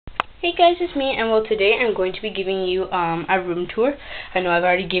Hey guys, it's me, and well, today I'm going to be giving you a room tour. I know I've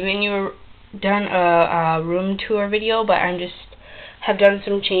already done a room tour video, but I'm just have done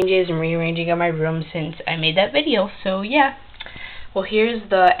some changes and rearranging of my room since I made that video. So yeah, well, here's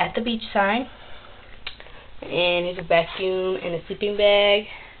the at the beach sign, and here's a vacuum and a sleeping bag,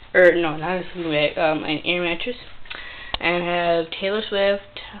 or no, not a sleeping bag, an air mattress. And I have Taylor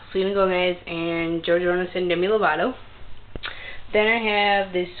Swift, Selena Gomez, and Joe Jonas and Demi Lovato. Then I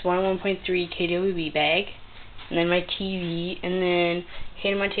have this 1.3 kWb bag, and then my TV, and then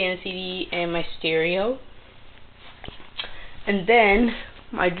Hannah Montana CD, and my stereo, and then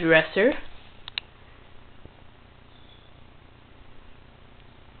my dresser,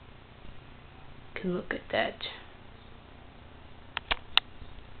 you can look at that.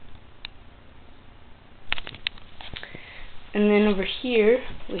 And then over here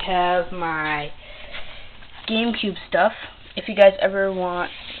we have my GameCube stuff. If you guys ever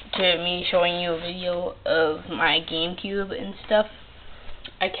want me showing you a video of my GameCube and stuff,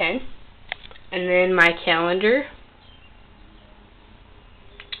 I can. And then my calendar,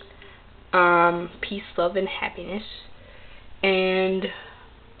 peace, love, and happiness, and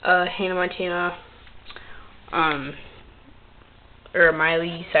Hannah Montana, or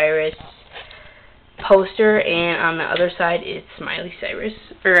Miley Cyrus poster, and on the other side it's Miley Cyrus,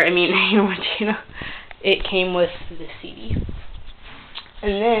 Hannah Montana. It came with the CD.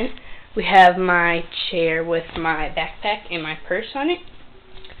 And then we have my chair with my backpack and my purse on it.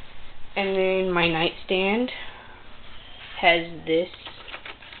 And then my nightstand has this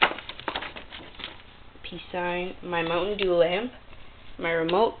peace sign, my Mountain Dew lamp, my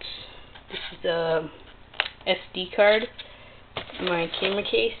remotes, this is a SD card, my camera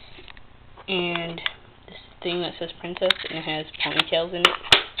case, and this thing that says Princess, and it has ponytails in it.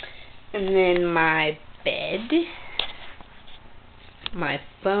 And then my bed, my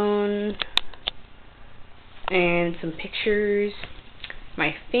phone, and some pictures,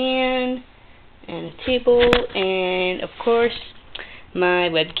 my fan, and a table, and of course my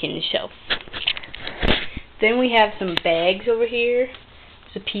webcam shelf. Then we have some bags over here.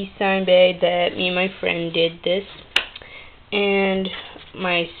 It's a peace sign bag that me and my friend did this, and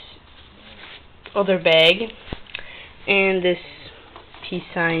my other bag, and this peace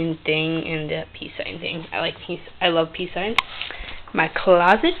sign thing, and that peace sign thing. I love peace signs. My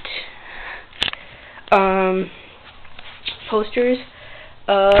closet, posters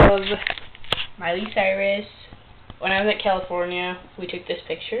of Miley Cyrus. When I was at California, we took this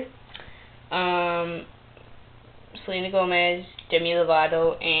picture. Selena Gomez, Demi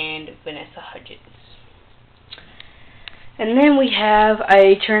Lovato, and Vanessa Hudgens. And then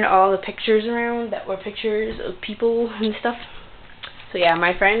I turned all the pictures around that were pictures of people and stuff. So yeah,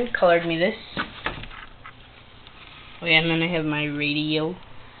 my friend colored me this. Oh yeah, and then I have my radio.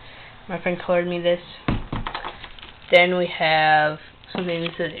 My friend colored me this. Then we have something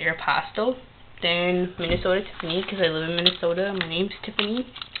that says Aeropostale. Then Minnesota Tiffany, because I live in Minnesota. My name's Tiffany.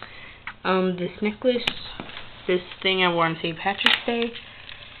 This necklace. This thing I wore on St. Patrick's Day.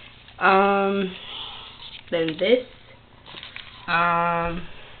 Then this.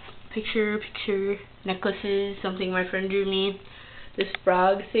 Picture, necklaces, something my friend drew me. This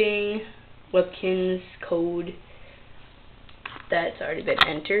frog thing, Webkinz code that's already been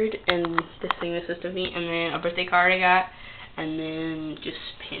entered, and this thing that says to me, and then a birthday card I got, and then just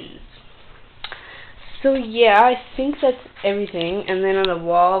pins. So yeah, I think that's everything. And then on the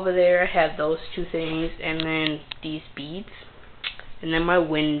wall over there I have those two things, and then these beads, and then my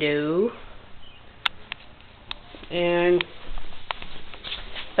window, and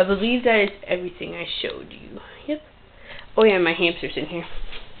I believe that is everything I showed you. Yep. Oh yeah, my hamster's in here.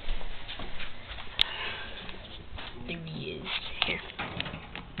 There he is. Here.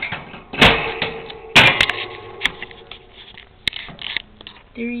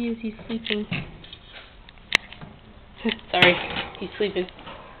 There he is, he's sleeping. Sorry, he's sleeping.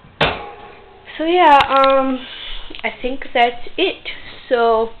 So yeah, I think that's it.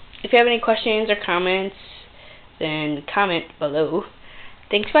 So if you have any questions or comments, then comment below.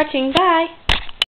 Thanks for watching, bye!